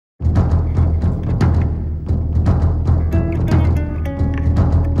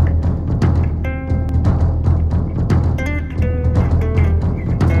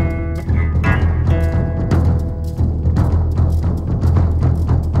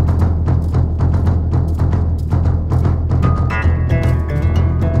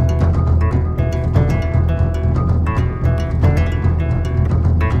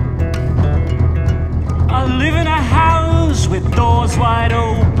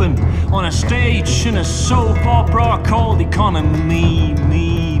happen on a stage in a soap opera called Economy,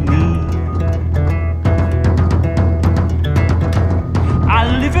 me.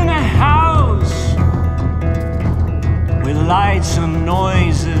 I live in a house with lights and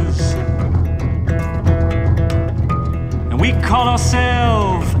noises, and we call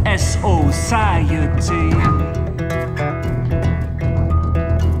ourselves society.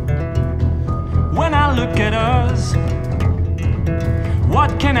 When I look at us,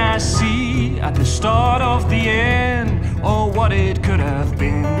 what can I see at the start of the end, or what it could have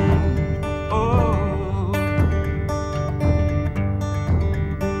been? Oh.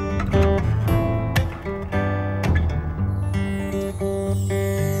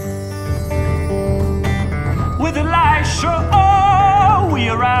 With the light show, we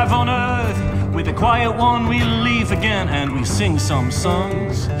arrive on earth. With the quiet one, we leave again, and we sing some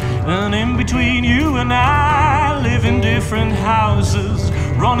songs. And in between you and I live in different houses.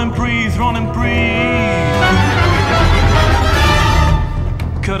 Run and breathe, run and breathe.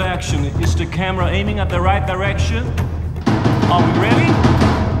 Cut action. Is the camera aiming at the right direction? Are we ready?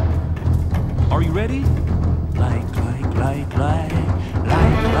 Are you ready? Like.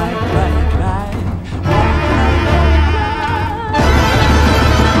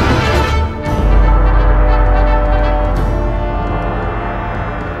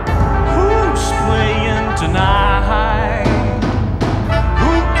 Tonight,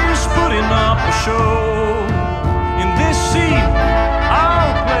 who is putting up a show? In this scene,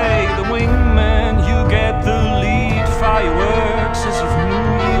 I'll play the wingman, you get the lead. Fireworks as if New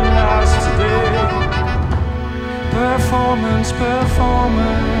Year last today. Performance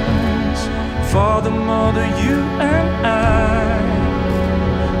for the mother, you and I,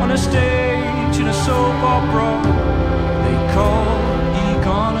 on a stage in a soap opera they call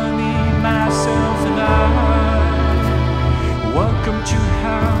Economy, myself and I. Welcome to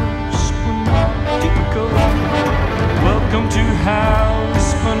House Panoptico. Welcome to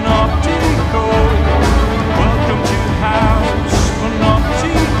House Panoptico. Welcome to House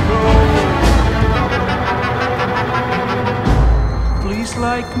Panoptico. Please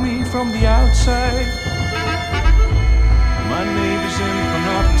like me from the outside. My name is in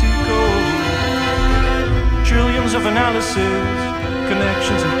Panoptico. Trillions of analysis,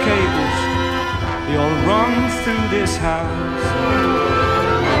 connections and cables, they all run through this house.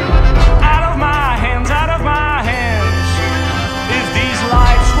 Out of my hands, if these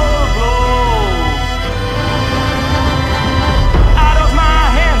lights will blow. Out of my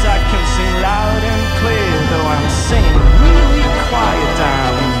hands I can sing loud and clear, though I'm singing really quiet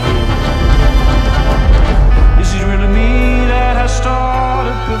down here. Is it really me that has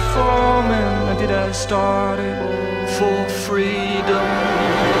started performing, or did I start it for freedom?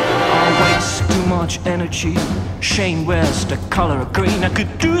 I waste too much energy. Shane wears the color of green. I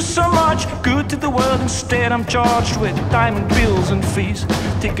could do so much good to the world. Instead I'm charged with diamond bills and fees.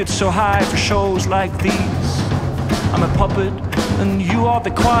 Tickets so high for shows like these. I'm a puppet and you are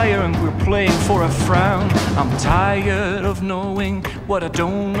the choir, and we're playing for a frown. I'm tired of knowing what I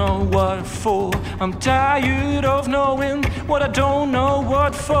don't know what for. I'm tired of knowing what I don't know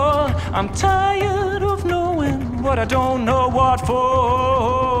what for. I'm tired of knowing what I don't know what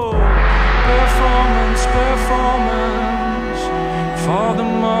for. Performance for the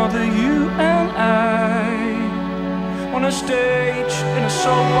mother, you and I, on a stage in a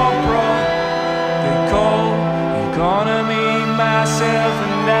soap opera they call Economy, myself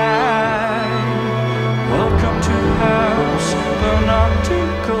and I. Welcome to House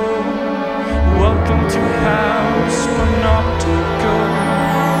Panoptico. Welcome to House Panoptico.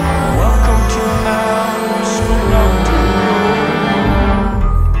 Welcome to House Panoptico.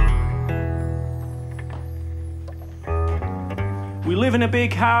 We live in a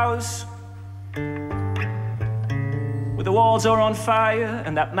big house where the walls are on fire,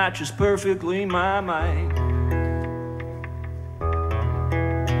 and that matches perfectly my mind.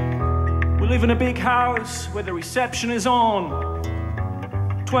 We live in a big house where the reception is on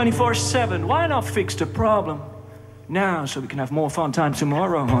 24/7. Why not fix the problem now so we can have more fun time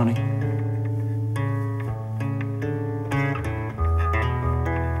tomorrow, honey?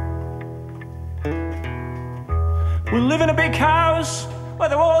 We live in a big house where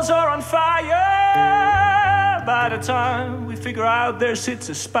the walls are on fire. By the time we figure out there sits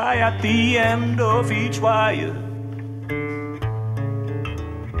a spy at the end of each wire.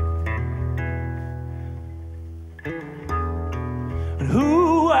 And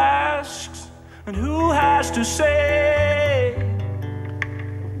who asks and who has to say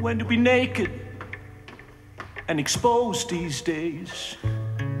when to be naked and exposed these days?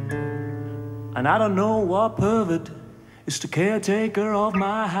 And I don't know what pervert is the caretaker of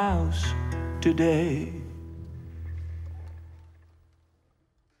my house today.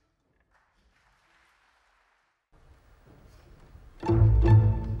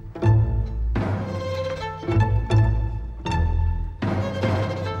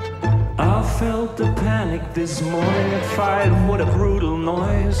 I felt the panic this morning at 5. What a brutal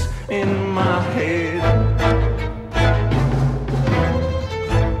noise in my head.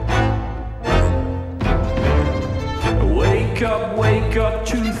 Wake up,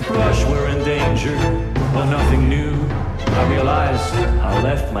 toothbrush, we're in danger. Oh, nothing new. I realized I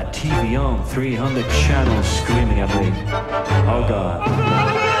left my TV on, 300 channels screaming at me. Oh God.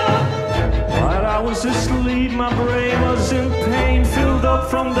 While I was asleep, my brain was in pain, filled up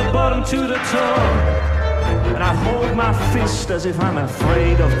from the bottom to the top. And I hold my fist as if I'm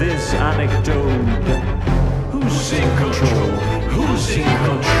afraid of this anecdote. Who's in control? Who's in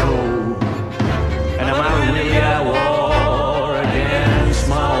control? And am I really at war against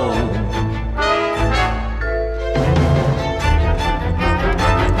my own?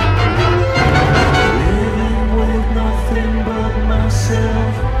 Living with nothing but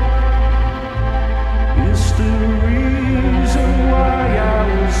myself is the reason why I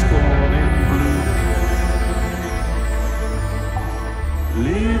was born in blue.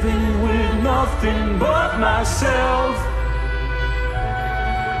 Living with nothing but myself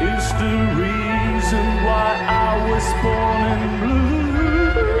is the reason why I was born in blue.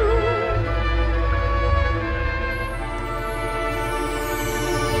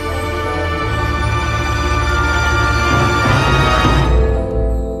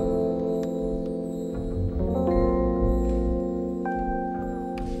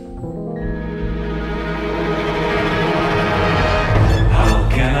 How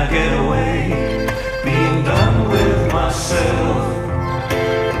can I get away, being done with myself?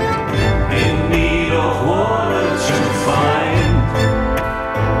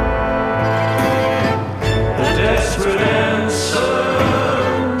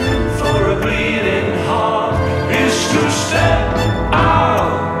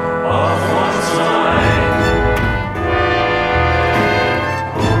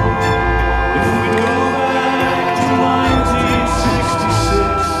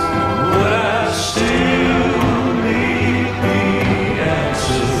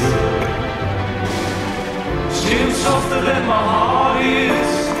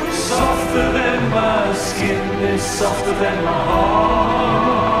 Softer than my heart.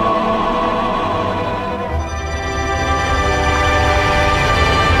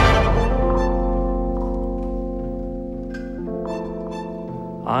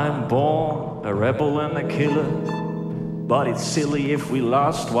 I'm born a rebel and a killer, but it's silly if we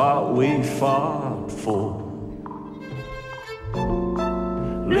lost what we fought for.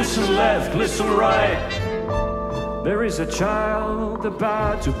 Listen left, listen right. There is a child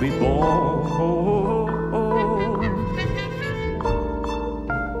about to be born.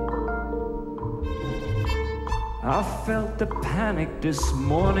 I felt the panic this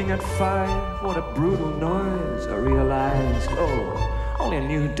morning at 5. What a brutal noise. I realized, oh, only a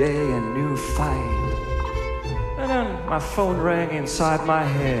new day, a new fight. And then my phone rang inside my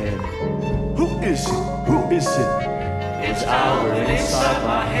head. Who is it? Who is it? It's Albert inside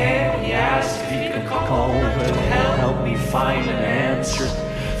my head. He asked if he could call to help me find an answer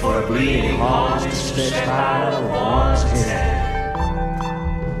for a bleeding heart stretched out of one's head.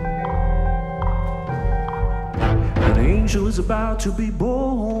 An angel is about to be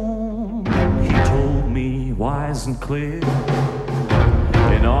born, he told me wise and clear.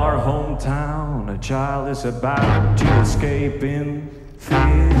 In our hometown, a child is about to escape in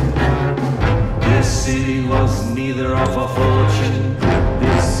fear. This city was neither of a fortune.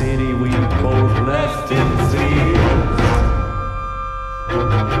 This city we both left in fear.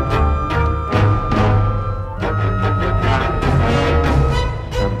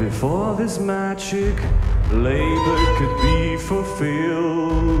 And before this magic labor could be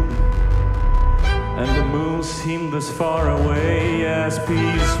fulfilled, and the moon seemed as far away as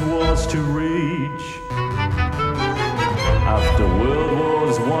peace was to reach. After World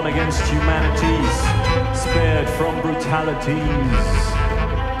Wars won against humanities, spared from brutalities,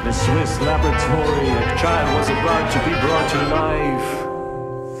 in a Swiss laboratory, a child was about to be brought to life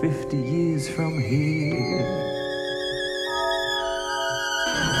 50 years from here.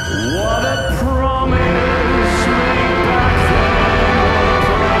 What a promise made back then.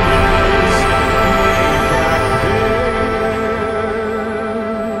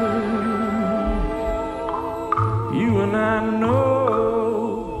 You and I know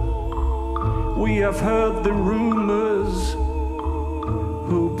we have heard the rumors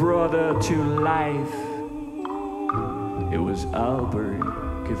who brought her to life. was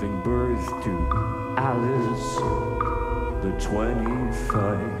Albert giving birth to Alice, the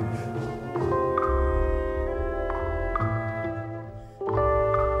 25.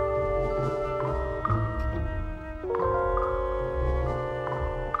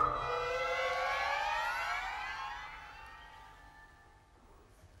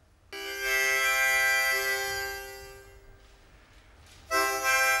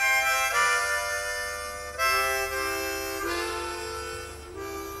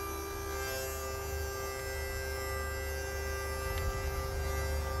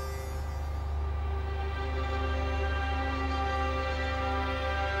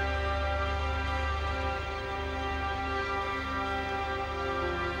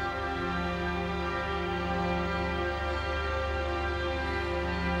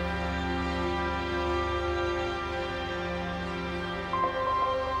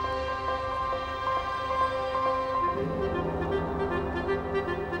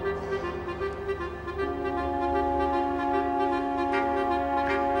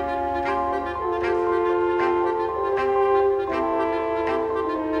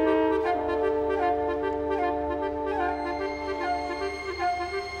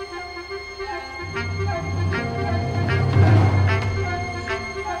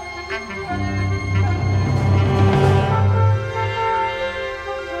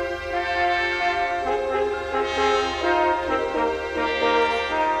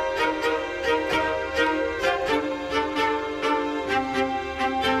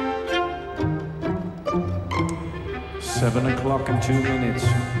 And 2 minutes,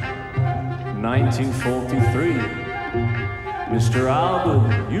 1943. Mr.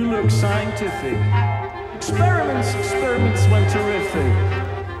 Albert, you look scientific. Experiments went terrific.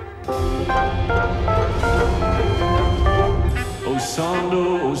 Oh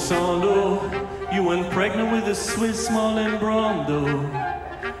Sando, you went pregnant with a Swiss Marlin Brando.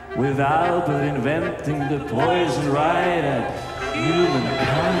 With Albert inventing the poison right at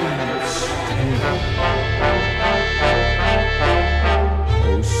humankind's tail.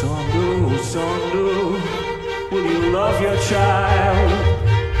 Sando, will you love your child?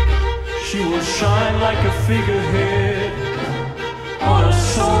 She will shine like a figurehead on a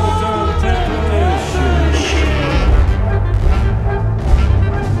salt and pepper ship.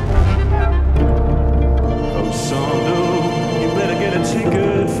 Oh, Sando, you better get a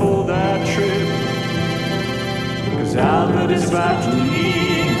ticket for that trip, 'cause Albert is about to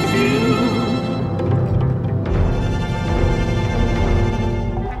leave you.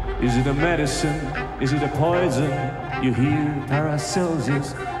 Is it a medicine? Is it a poison? You hear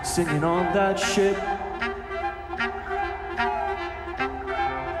Paracelsus singing on that ship.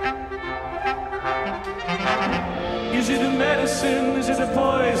 Is it a medicine? Is it a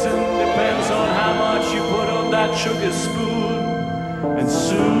poison? Depends on how much you put on that sugar spoon. And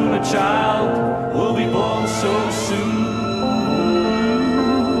soon a child will be born so soon.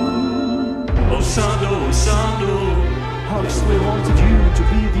 Oh Sando, Huxley wanted you to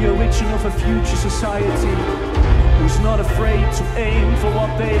be the origin of a future society who's not afraid to aim for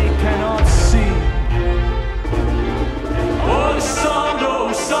what they cannot see. Oh, Sando,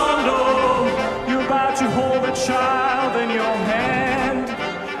 you're about to hold a child in your hand.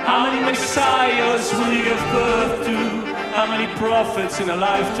 How many messiahs will you give birth to? How many prophets in a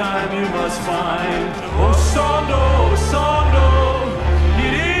lifetime you must find? Oh, Sando,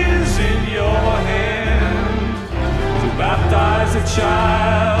 it is in your hand. Baptize a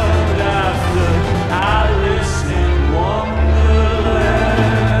child after Alice in Wonderland.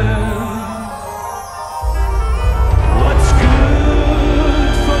 What's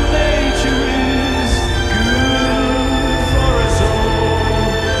good for nature is good for us all.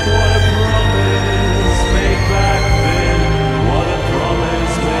 What a promise made back then. What a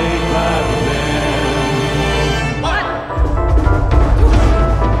promise made back then. What?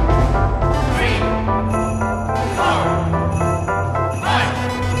 3, 4.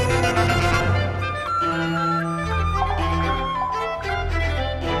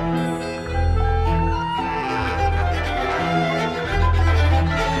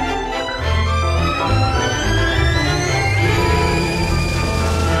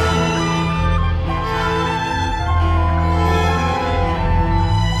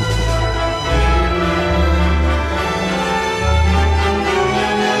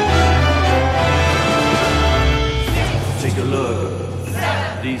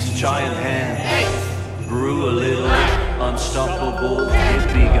 Giant hands brew a little unstoppable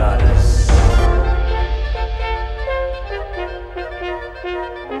hippie goddess.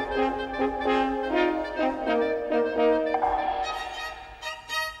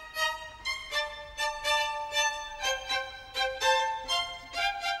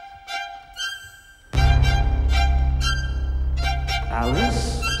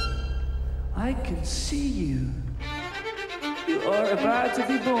 see you. You are about to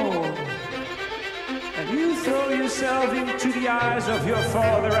be born, and you throw yourself into the eyes of your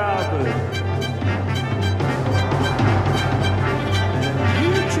father Albert. And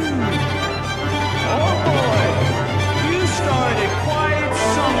you too, oh boy, you started quite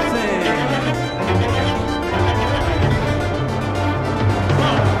something.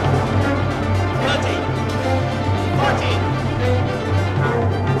 14.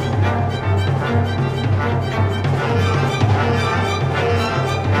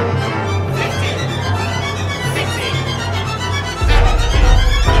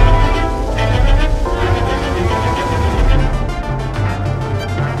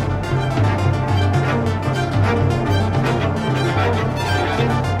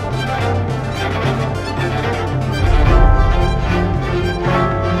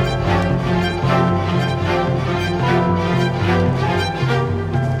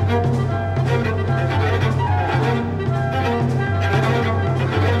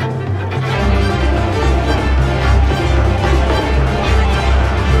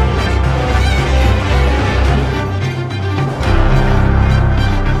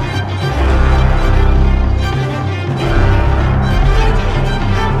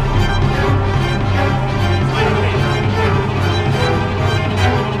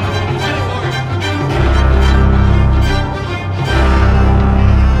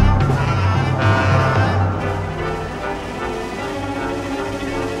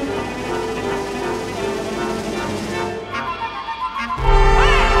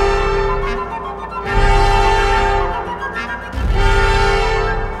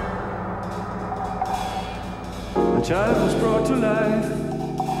 Child was brought to life.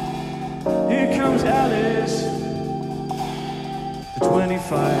 Here comes Alice, the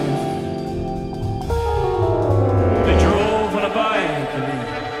 25. They drove on a bike and he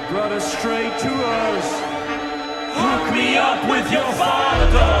brought us straight to us. Hook me up with your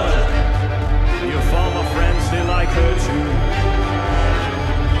father, daughter. Your former friends, they like her too.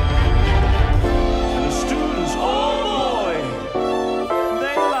 And the students, oh boy,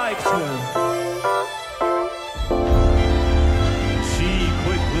 they liked her.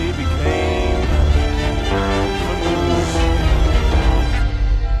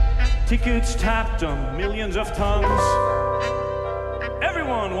 Tickets tapped on millions of tongues.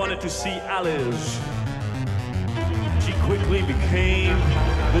 Everyone wanted to see Alice. She quickly became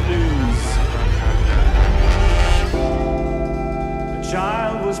the news. A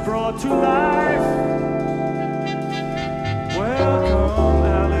child was brought to life. Welcome,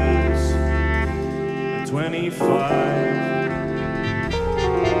 Alice, at 25.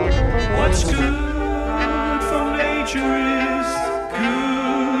 What's good for nature is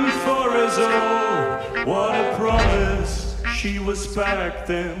good for us all. What a promise she was back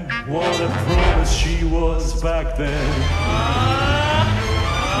then. What a promise she was back then.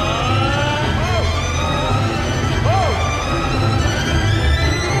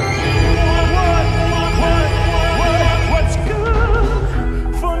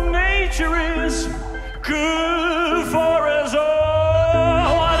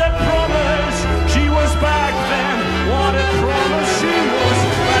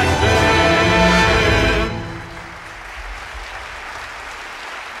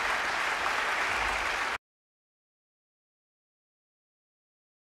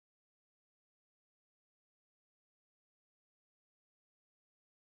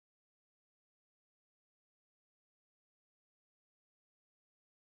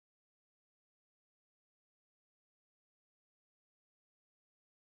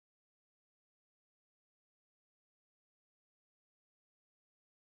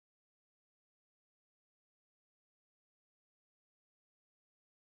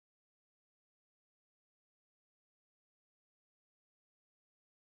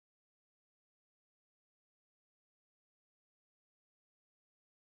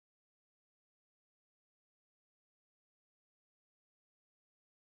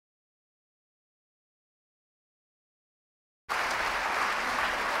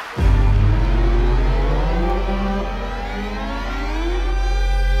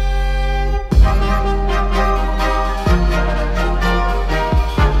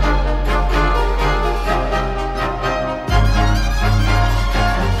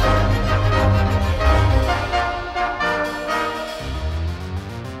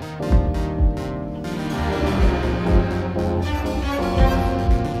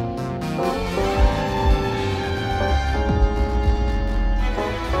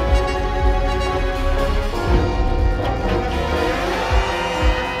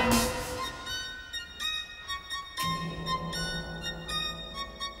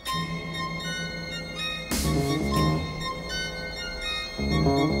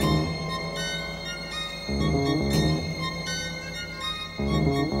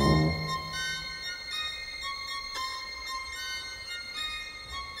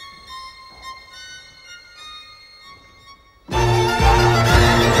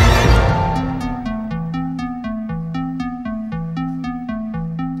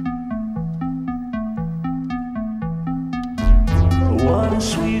 a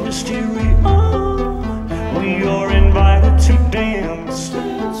sweet hysteria. We are invited to dance.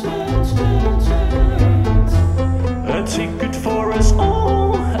 A ticket for us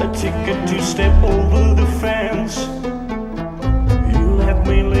all, a ticket to step over the fence. You let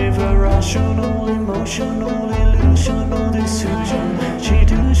me live a rational, emotional, illusional delusion,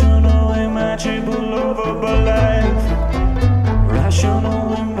 sedutional, imaginable, lovable life.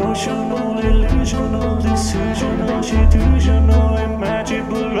 Rational, emotional, illusional, delusional, sedutional,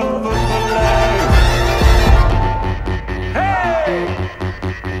 imaginable, lovable life. Hey!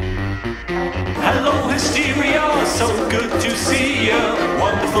 Hello, hysteria, so good to see ya.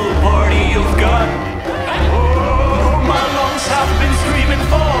 Wonderful party you've got. Oh, my lungs have been screaming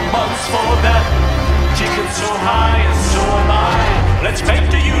for months for that. Ticket so high and so am I. Let's paint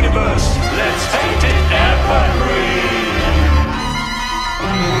the universe, let's paint it evergreen.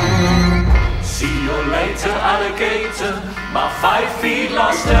 See you later, alligator. My 5 feet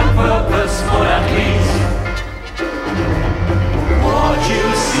lost their purpose, but at least what you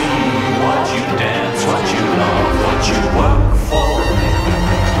see, what you dance, what you love, what you work for.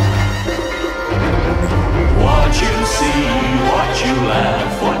 What you see, what you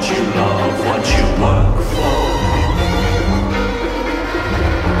laugh, what you love, what you work for.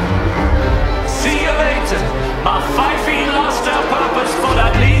 See you later, my 5 feet lost their purpose, but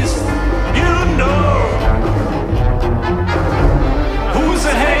at least you know. Who's a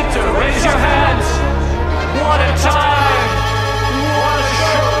hater? Raise your hands. What a time, what a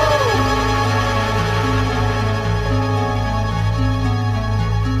show.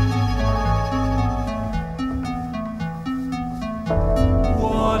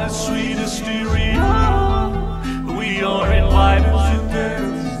 What a sweet hysteria. We are invited to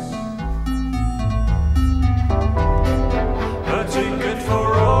dance. A ticket for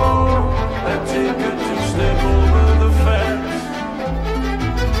all, a ticket to step over the fence.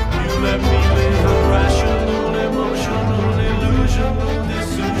 You let me live a rational, emotional, illusional,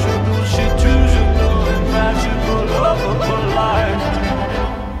 delusional, sedutional, imaginable, lovable life.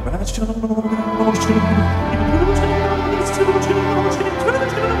 Rational, emotional, illusional, delusional, sedutional,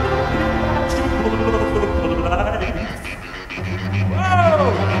 imaginable, lovable life.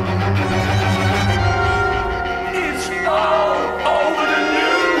 Whoa! It's all over the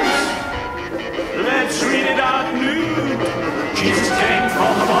news. Let's read it out nude. Jesus came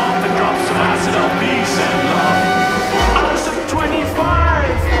from above, the drops of acid of peace and love. Alice of 25,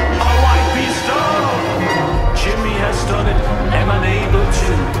 a white beast dog. Jimmy has done it, am unable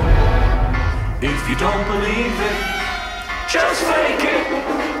to. If you don't believe it, just fake it.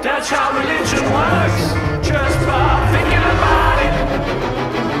 That's how religion works. Just by thinking about it.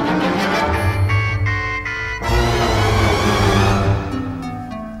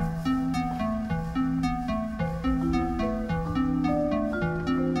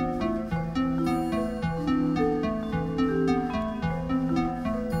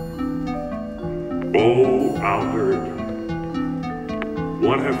 Oh, Albert,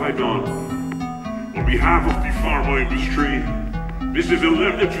 what have I done? On behalf of the pharma industry, this is a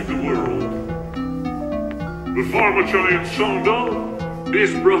letter to the world. The pharma giant Sandoz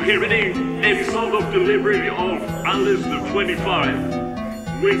is prohibiting any sort of delivery of Alice the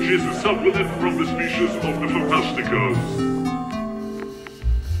 25, which is a supplement from the species of the pharmaceuticals.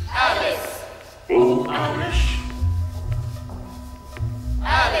 Alice! Oh, Alice.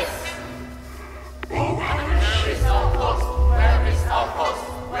 Alice! Oh, Alice. Where is our post? Where is our post?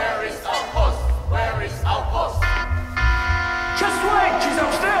 Where is our post? Where is our post? Just wait, she's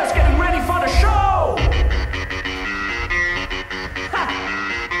upstairs getting ready for the show. Ha!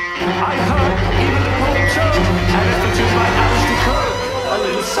 I heard even the Pope had left to by Alice to curb a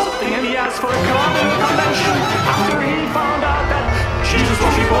little something, and he asked for a common convention after he found out that Jesus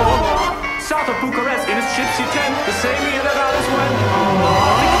was reborn south of Bucharest in his gypsy tent, the same year that Alice went.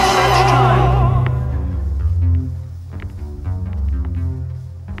 I think it's such time.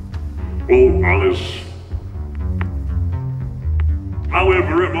 Oh, Alice.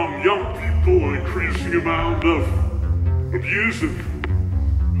 However, among young people, an increasing amount of abusive,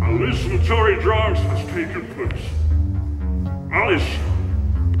 hallucinatory drugs has taken place. Alice,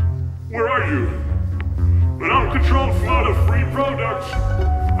 where are you? An uncontrolled flood of free products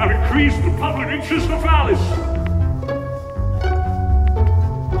have increased the public interest of Alice.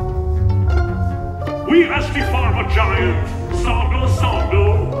 We as the pharma giant, Sandoz,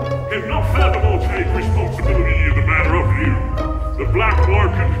 cannot furthermore take responsibility in the matter of you. The black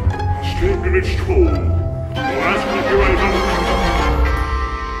market has taken its toll. So as we go over,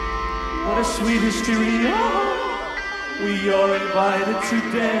 What a sweet hysteria. We are invited to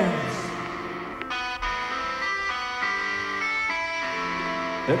dance.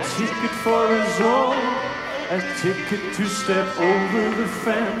 a ticket for us all, a ticket to step over the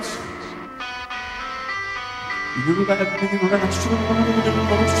fence. You let me rational,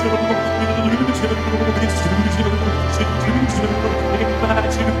 emotional, illusional, institutional,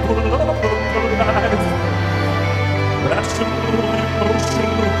 imaginable of life. Rational,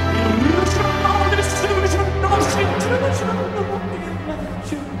 emotional, illusional, institutional, imaginable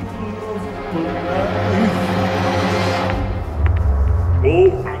of life.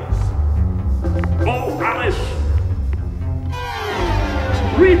 Oh, Alice. Oh, Alice.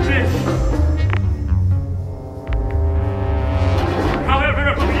 Read this. However,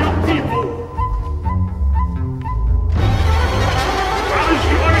 young people. Alice,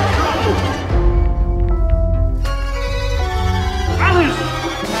 you are in trouble. Alice.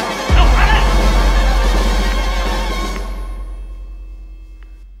 No, Alice.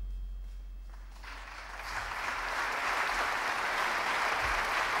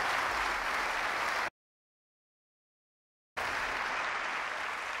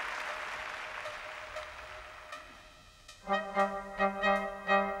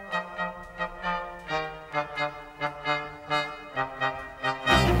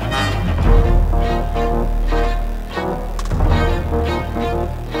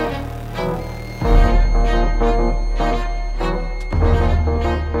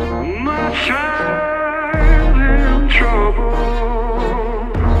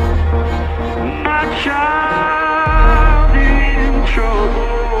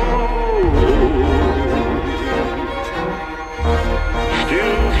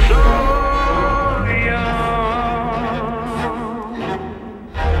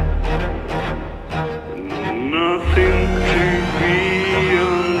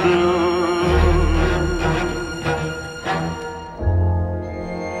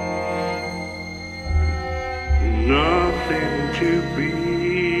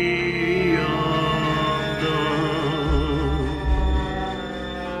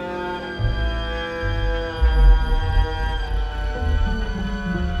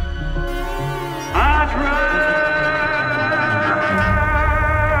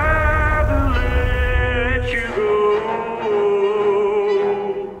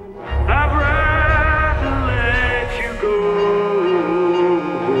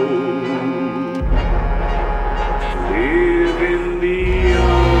 Live in the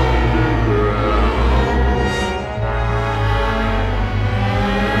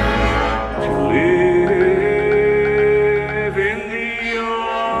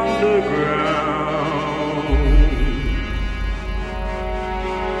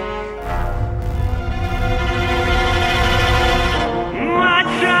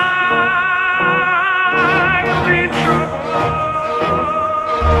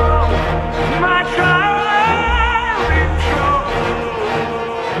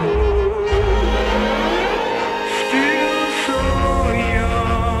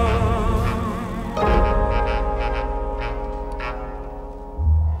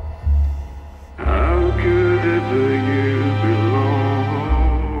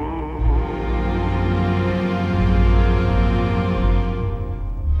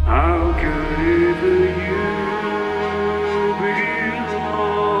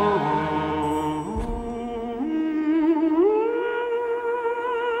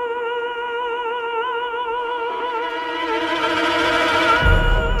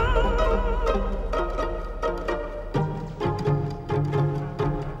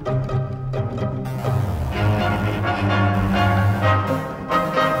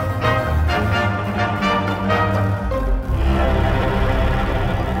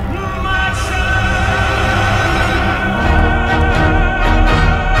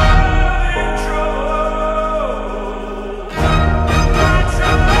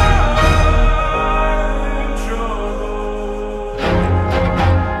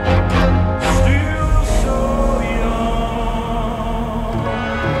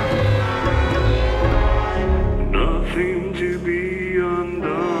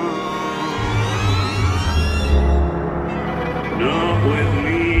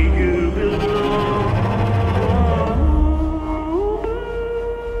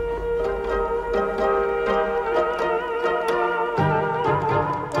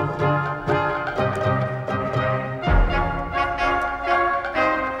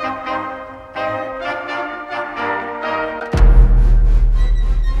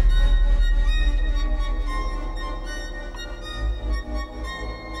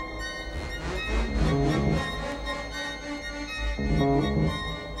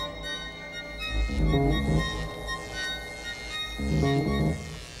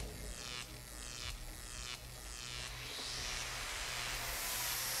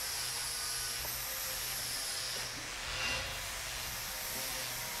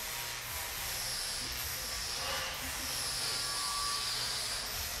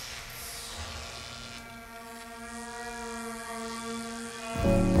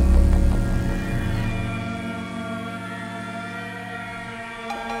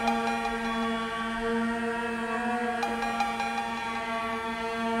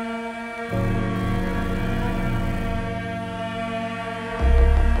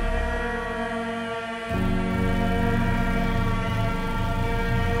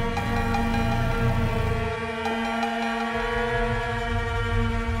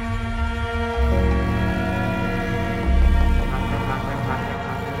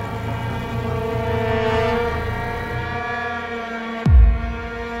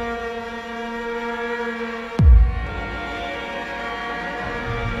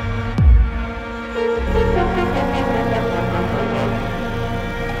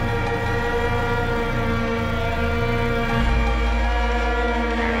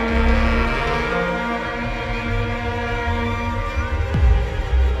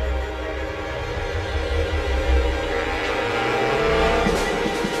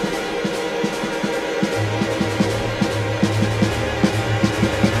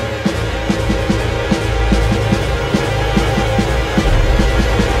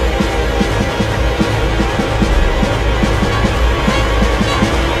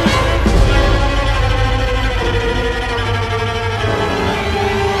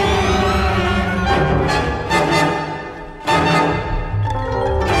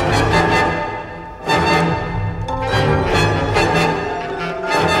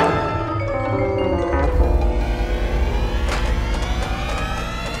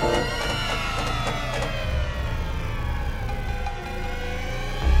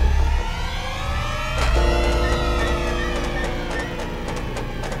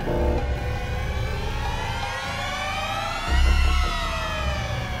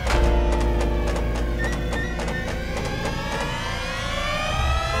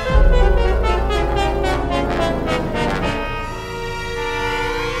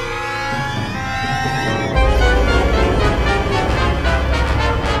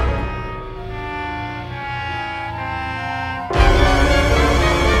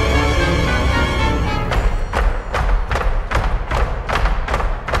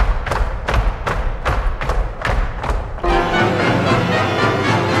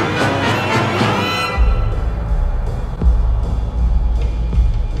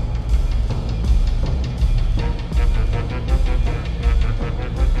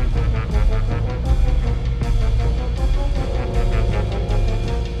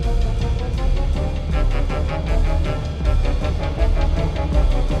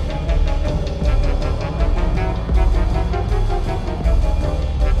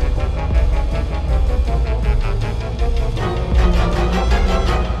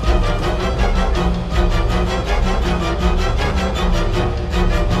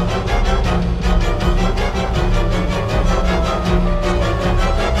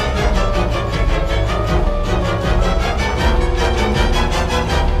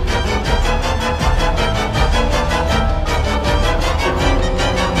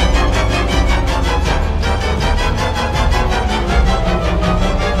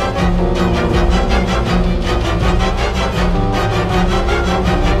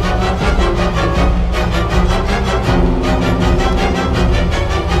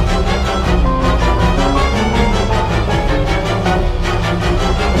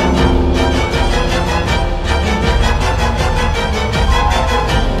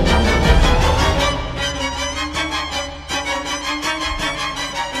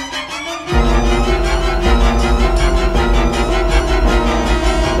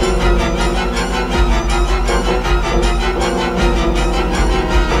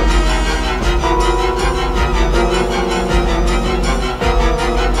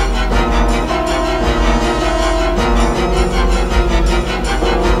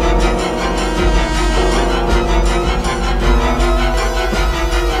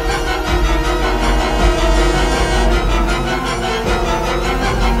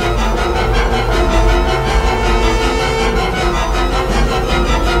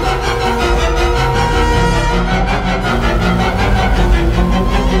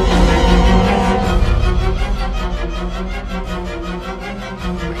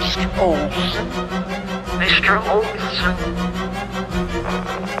Mr. Olson.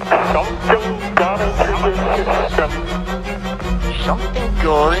 Something got into your system. Something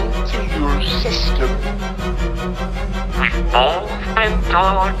got into your system. We've all been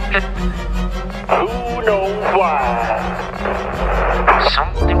talking. Who knows why?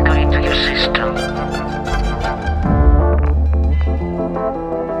 Something got into your system.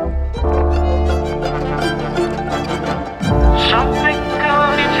 Something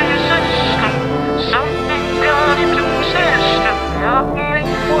got into your system. Something got into your system.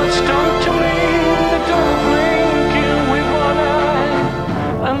 What's done to me, the don't blink you with one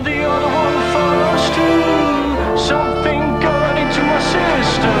eye, and the other one follows too. Something got into my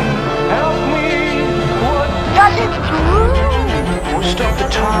system.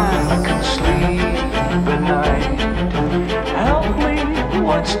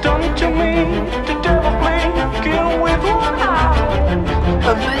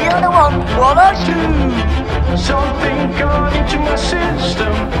 on, what I do. Something got into my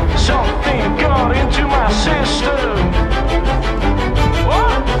system. Something got into my system. What?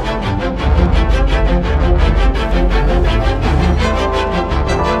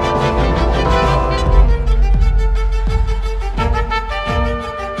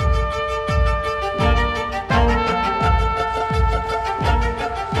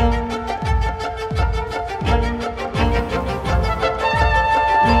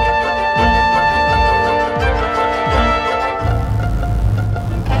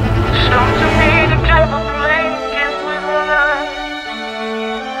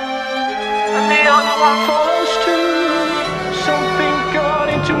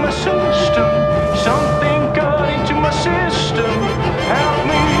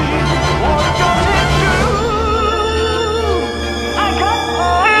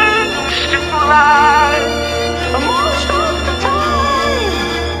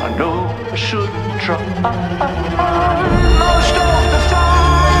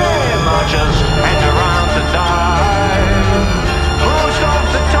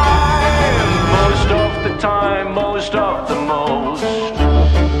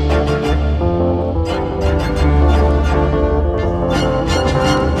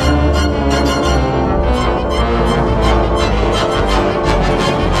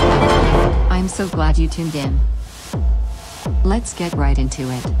 So glad you tuned in. Let's get right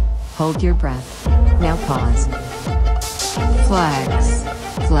into it. Hold your breath. Now pause. Flex.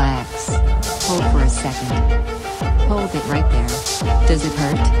 Flex. Hold for a second. Hold it right there. Does it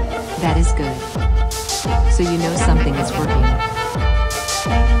hurt? That is good. So you know something is working.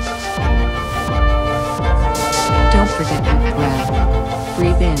 Don't forget your breath.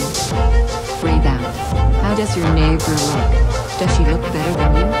 Breathe in. Breathe out. How does your neighbor look? Does she look better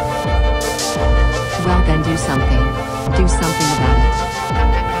than you? Well then do something. Do something about it.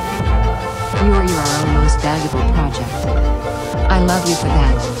 You are your own most valuable project. I love you for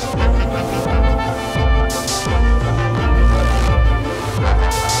that.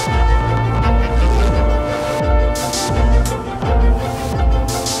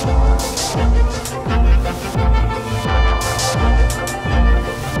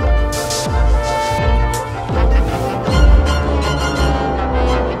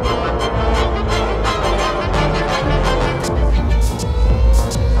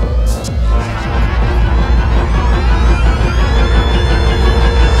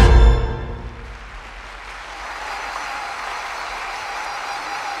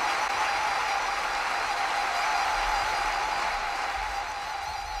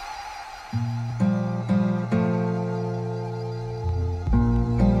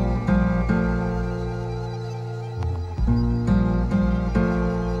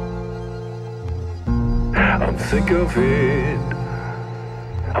 I'm sick of it.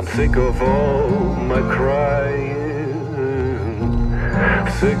 I'm sick of all my crying.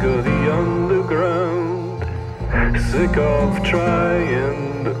 Sick of the underground. Sick of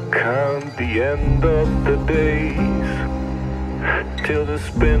trying to count the end of the days till the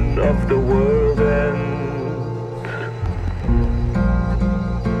spin of the world ends.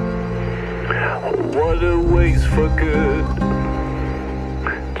 What a waste for good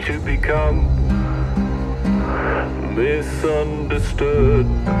to become misunderstood.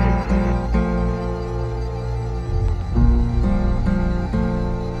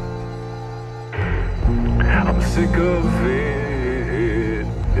 I'm sick of it.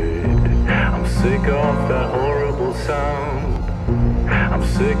 I'm sick of that horrible sound. I'm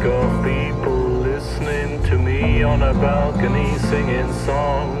sick of people listening to me on a balcony singing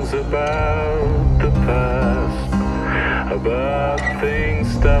songs about the past, about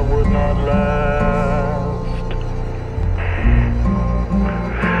things that would not last.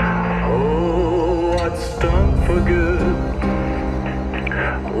 What's done for good,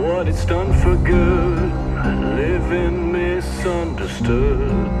 what it's done for good, living misunderstood.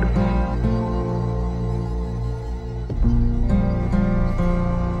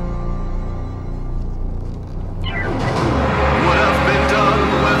 What I've been done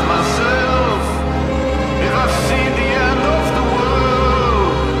with myself, if I've seen the end of the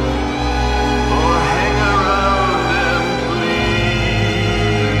world, or hang around and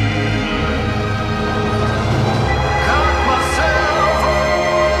bleed. Cut myself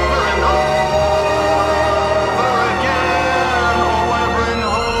over and over again, oh, I bring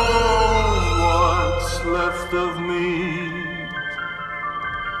home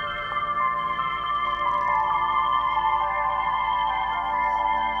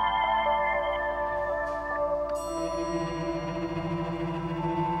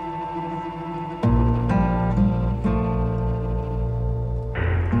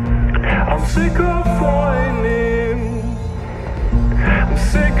sick of whining. I'm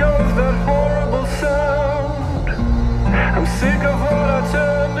sick of that horrible sound. I'm sick of what I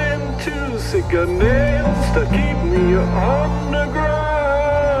turned into. Sick of nails that keep me underground.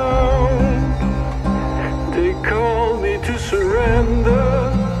 They call me to surrender.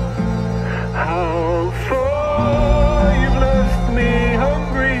 How far you've left me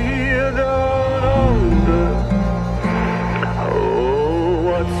hungry here down under. Oh,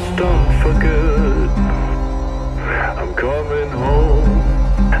 what's done for good? I'm coming home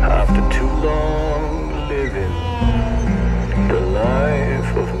after too long living the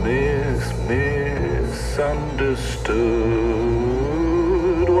life of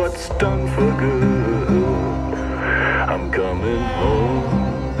misunderstood. What's done for good? I'm coming home.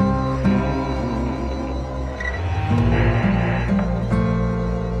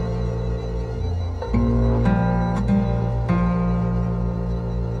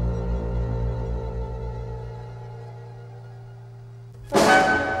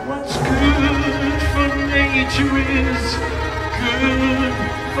 What's good for nature is good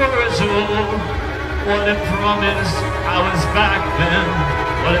for us all. What it promised I was back then.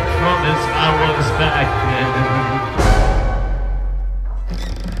 What it promised I was back then.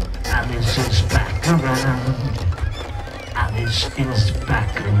 Alice is back around. Alice is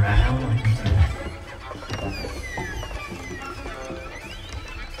back around.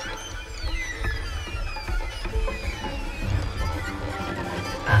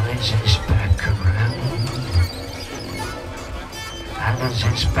 Alice is back around. Alice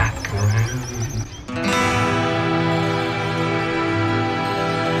is back around.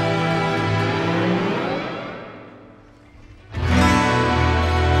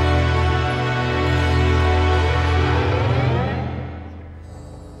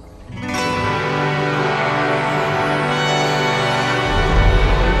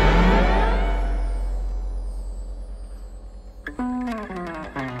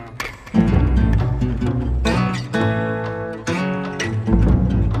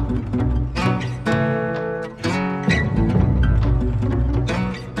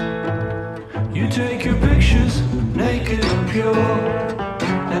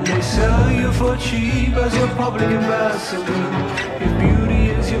 Cheap as your public ambassador. If beauty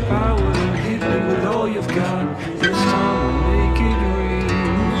is your power, then hit me with all you've got. This time we'll make it real.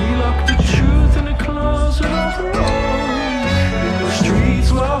 We lock the truth in a closet of our own. In the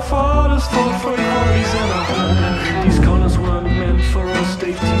streets where our fathers fought for equalities and our home. These colors weren't meant for us,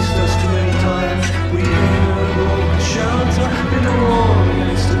 they teased us too many times. We hated a broken shelter in a war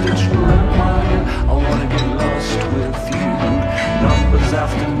against the digital empire. I wanna get lost with you. Numbers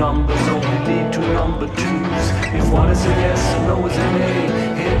after numbers only lead to number twos. If one is a yes and no is a nay,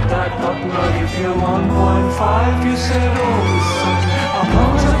 hit that button, I'll give you 1.5. You said, oh, son, I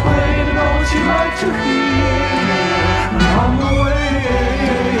promise to play the notes you like to hear. And on the way,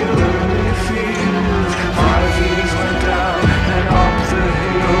 early fields, 5 years went down and up the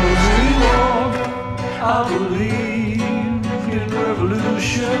hills we walk. I believe in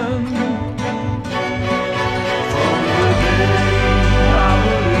revolution.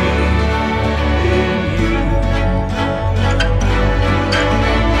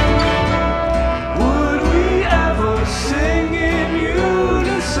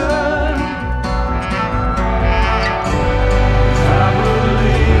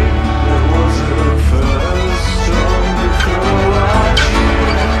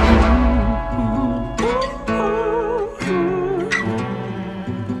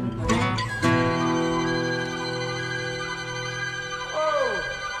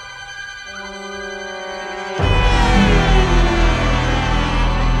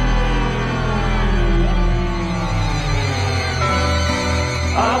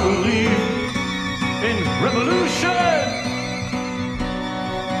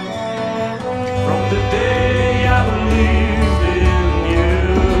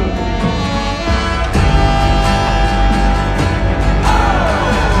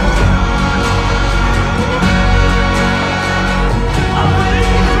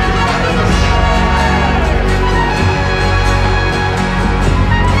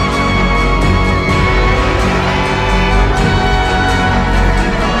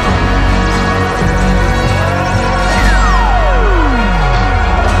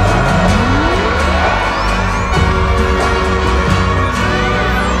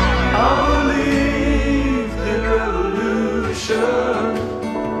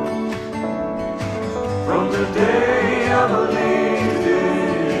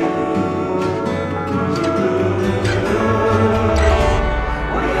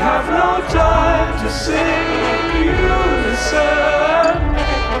 Time to sing in unison.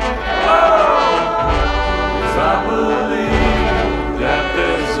 Oh.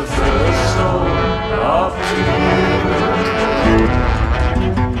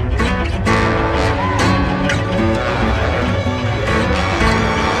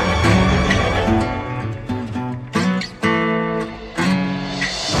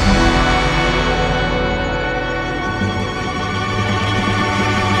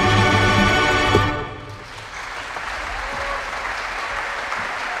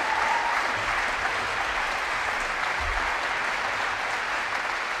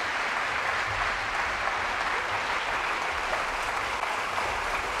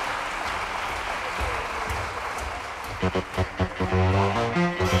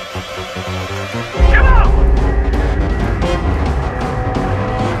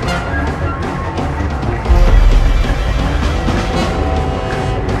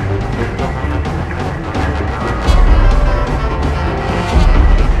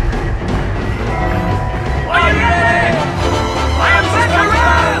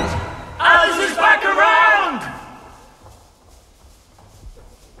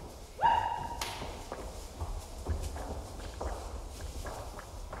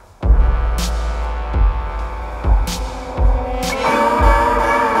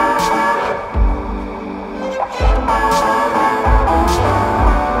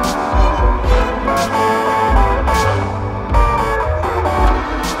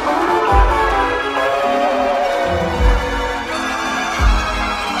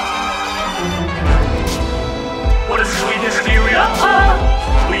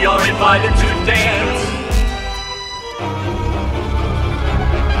 invited to dance.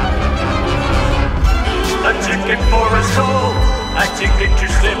 A ticket for a soul, a ticket to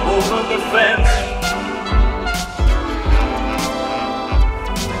step over the fence.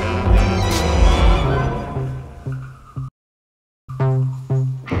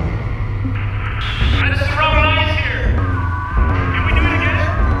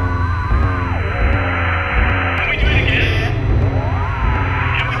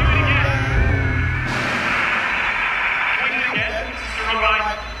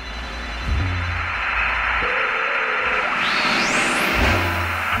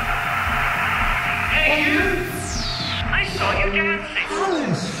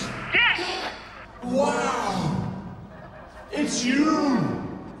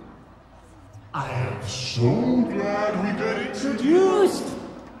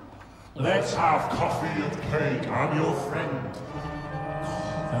 Let's have coffee and cake, I'm your friend.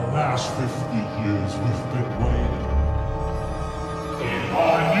 The last 50 years we've been waiting. In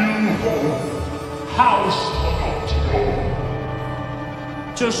our new home, House Orchestra.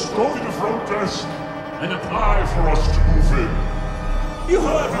 Just go to the front desk and apply for us to move in. You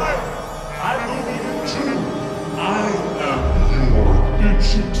heard right. I will be in too. I am your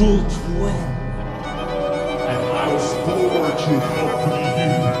digital twin. And I was born to accompany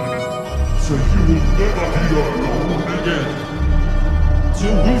you. So you will never be alone again.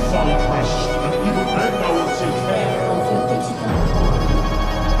 Till we find rest, and even then I will take care of your digital.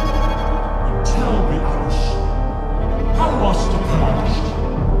 Tell me, Alice, how was the past?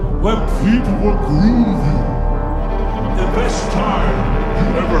 When people were groovy? The best time you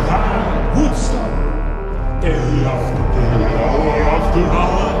ever had? Woodstock. Day after day, hour after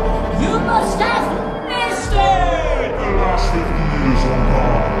hour. You must have missed it! The last 50 years are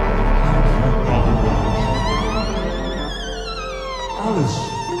gone. Alice,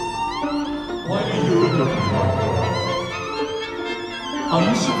 why are you looking at me like that? Are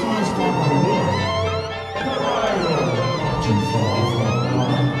you surprised by my work? But I know not too far from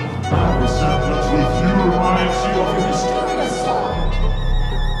mine. My resemblance with you reminds you of your mysterious side.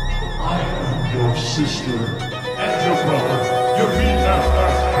 I am your sister and your brother. Your BFF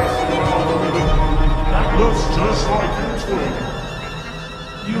your algorithm. That looks just like your twin.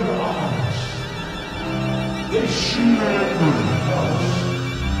 Your eyes. They shoot angry.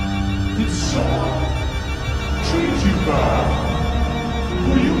 Did someone treat you bad?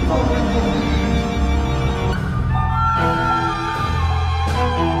 Were you going to leave?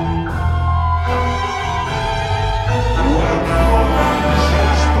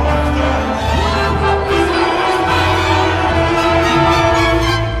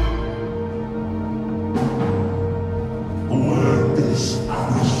 Where is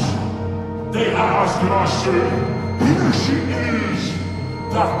Alice? They asked and I said, here she is.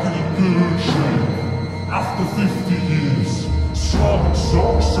 Back in a good shape. After 50 years, slumming so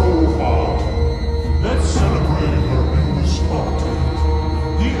hard. Let's celebrate her newest update.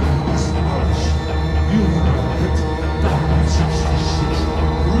 Here is Alice. You have hit back in 66.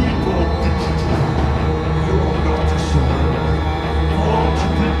 Reborn digital. You're not to surrender. Born to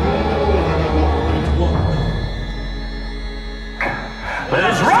be more than one. Let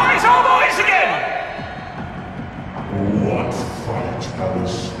us rise, our boys, again! What fight,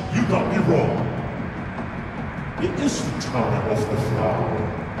 Alice? You got me wrong. It is the time of the flower.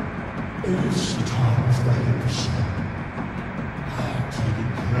 It is the time of the hips. I am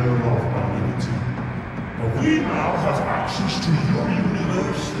taking care of my liberty. But we now have access to your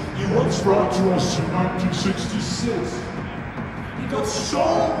universe you once brought to us in 1966. It got so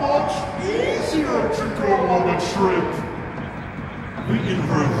much easier to go on a trip. We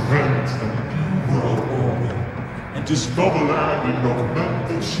invent a new world order and discover land and augment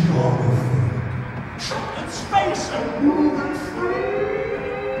the geography. space and moving free.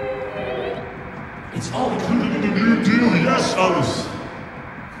 It's all included in the New Deal, yes, Alice.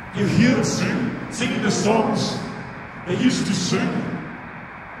 You hear them singing the songs they used to sing.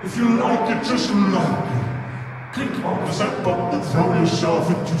 If you like it, just like it. Click on the send button and throw yourself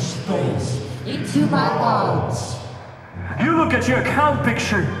into space. Into my lungs. You look at your account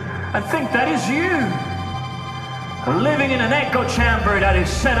picture and think that is you. Living in an echo chamber that is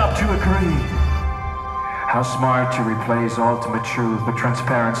set up to agree. How smart to replace ultimate truth with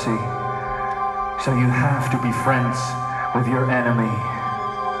transparency. So you have to be friends with your enemy.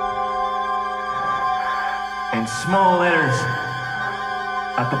 In small letters,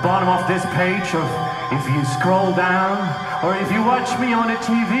 at the bottom of this page, if you scroll down, or if you watch me on a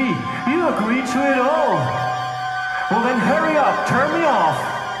TV, you agree to it all. Well then hurry up, turn me off.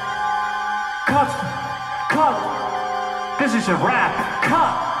 Cut, cut. This is a wrap,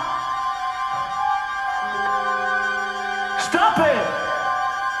 cut. Stop it.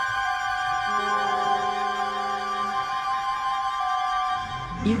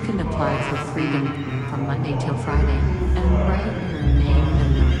 You can apply for freedom from Monday till Friday and write your name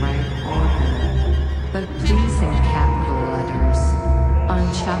in the right order. But please in capital letters. On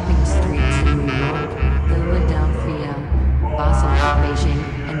shopping streets in New York, Philadelphia, Basel, Beijing,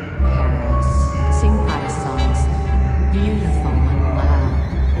 and Paris. Sing pious songs, beautiful and loud.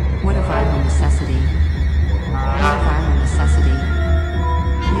 What if I'm a necessity? What if I'm a necessity?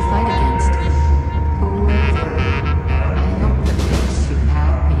 You fight against whoever. I hope that makes you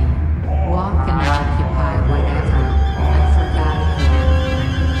happy. Walk and occupy whatever. I forgot who.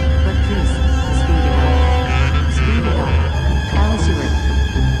 But please, speed it up. Speed it up. Else you are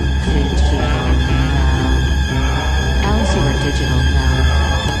digital now. Else you are digital now.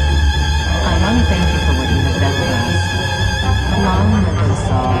 I want to thank you for what you have done for us. Long live us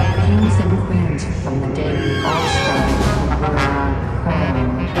all, kings and queens, from the day we all started to wear our crown.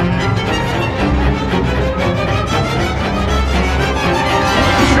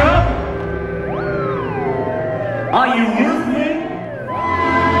 Are you with me?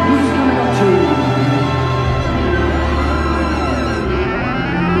 Who's coming up to?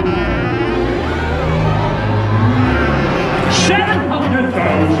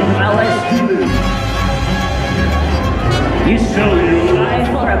 700,000 LSD. You sell your life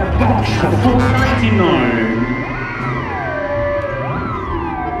for a box for $4.99.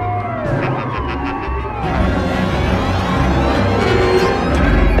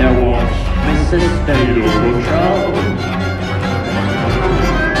 There was Mrs. State of Control.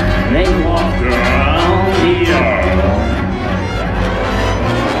 They walked around the yard.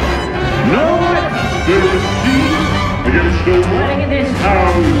 No one stood a seat against the wing in this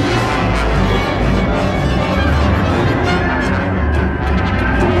house.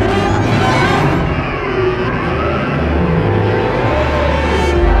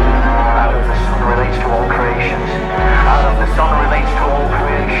 Out of the sun relates to all creations. Out of the sun relates to all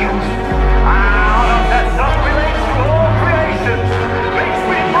creations. Out of the sun relates to all creations. Makes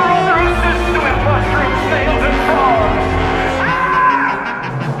me brother and sister with mushrooms, snails, and frogs.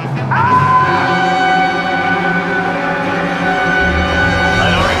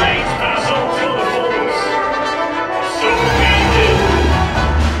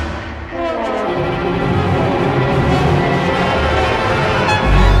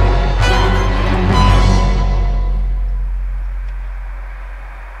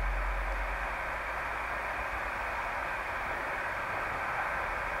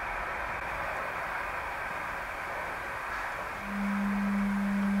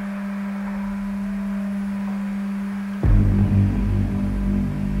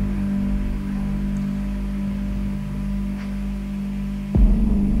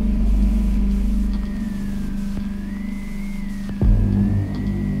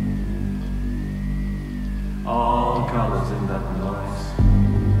 All colors in that noise.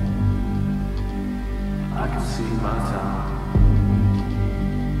 I can see my town.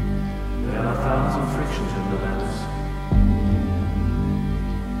 There are thousand frictions in the lens.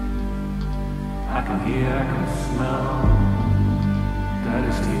 I can hear, I can smell. That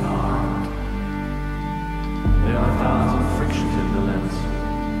is the art. There are thousand frictions in the lens.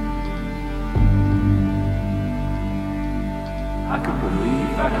 I could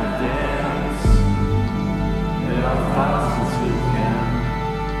believe, I could dance. There are thousands who can.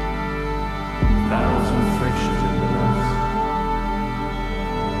 Thousand frictions in the lens.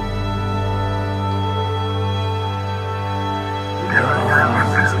 There are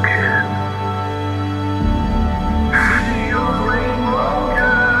thousands who can. See your rainbow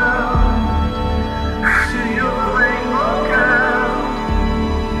girl. See your rainbow girl.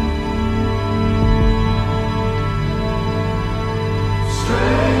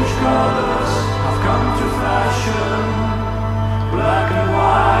 colors have come to fashion. Black and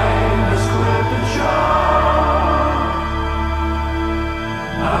white has quit the charm.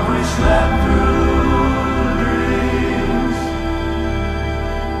 Have we slept through the dreams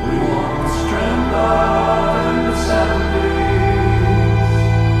we once dreamed of in the 70s?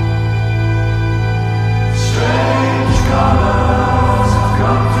 Strange colors have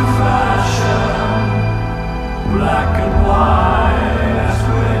come to fashion. Black and white has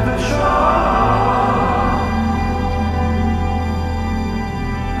quit the charm.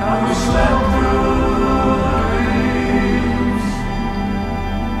 Have we slept through the dreams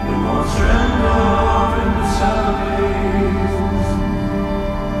we once dreamed of in the 70s?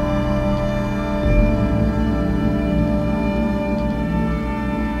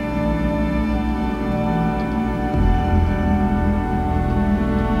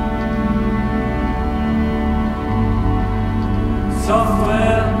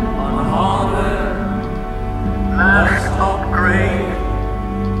 Software on hardware, let's upgrade.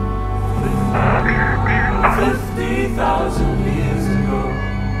 50,000 years ago,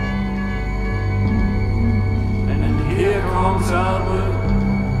 and then here comes Albert